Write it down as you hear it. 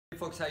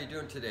folks, how you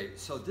doing today?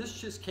 So this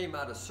just came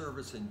out of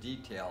service in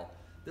detail.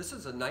 This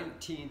is a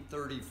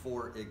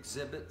 1934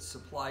 exhibit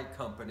supply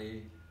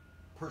company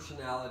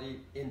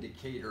personality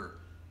indicator.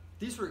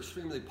 These were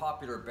extremely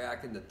popular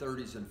back in the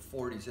 30s and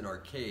 40s in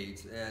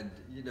arcades, and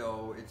you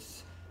know,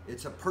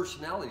 it's a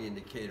personality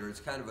indicator.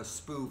 It's kind of a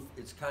spoof.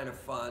 It's kind of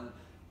fun.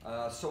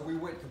 So we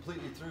went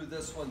completely through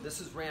this one.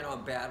 This is ran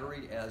on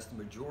battery, as the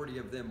majority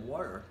of them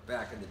were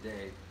back in the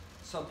day.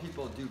 Some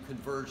people do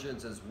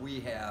conversions, as we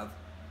have,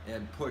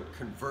 and put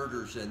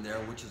converters in there,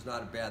 which is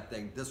not a bad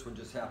thing. This one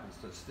just happens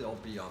to still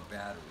be on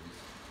batteries.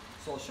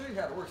 So I'll show you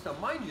how it works. Now,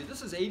 mind you,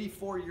 this is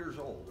 84 years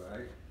old,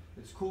 right?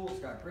 It's cool. It's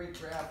got great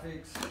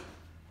graphics.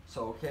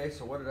 So okay,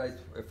 so what did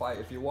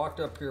if you walked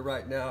up here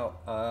right now,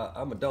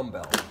 I'm a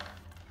dumbbell.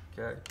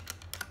 Okay.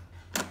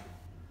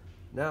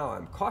 Now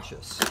I'm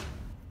cautious.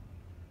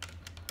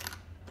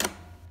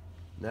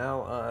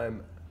 Now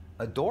I'm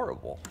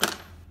adorable.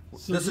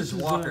 So this is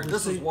Walker.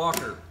 This is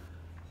Walker.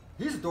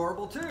 He's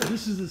adorable too.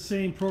 This is the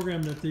same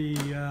program that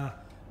the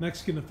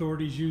Mexican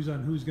authorities use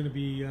on who's going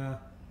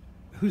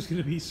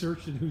to be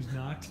searched and who's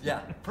not. Yeah,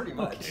 pretty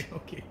much.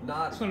 Okay.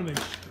 Not. Just want to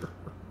make sure.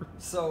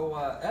 So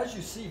as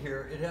you see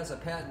here, it has a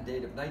patent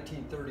date of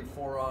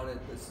 1934 on it.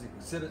 It's the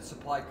exhibit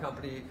supply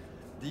company.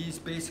 These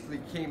basically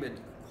came in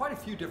quite a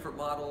few different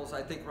models.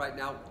 I think right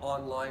now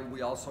online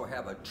we also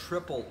have a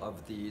triple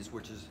of these,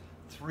 which is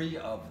 3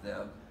 of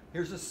them.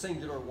 Here's a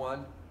singular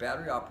one,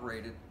 battery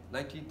operated,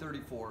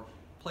 1934,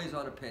 plays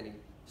on a penny,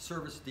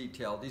 service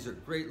detail. These are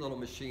great little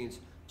machines,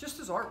 just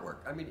as artwork.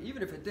 I mean,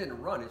 even if it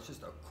didn't run, it's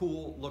just a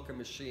cool looking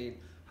machine.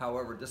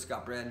 However, this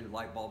got brand new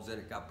light bulbs in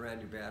it, got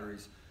brand new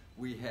batteries.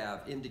 We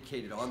have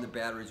indicated on the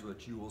batteries,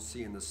 which you will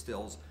see in the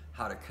stills,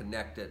 how to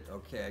connect it,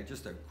 okay?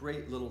 Just a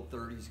great little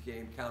 30s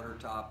game,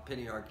 countertop,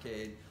 penny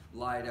arcade,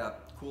 light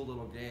up, cool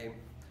little game.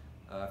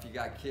 If you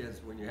got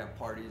kids, when you have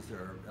parties, these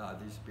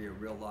would be a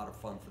real lot of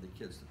fun for the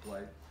kids to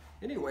play.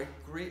 Anyway,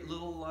 great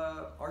little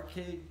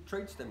arcade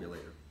trade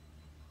stimulator.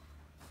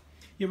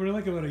 Yeah, what I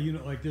like about a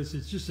unit like this,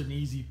 it's just an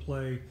easy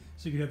play.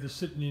 So you could have this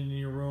sitting in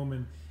your room,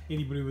 and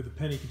anybody with a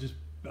penny could just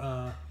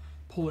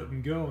pull it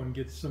and go and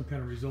get some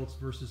kind of results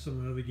versus some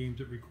of the other games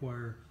that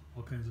require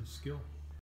all kinds of skill.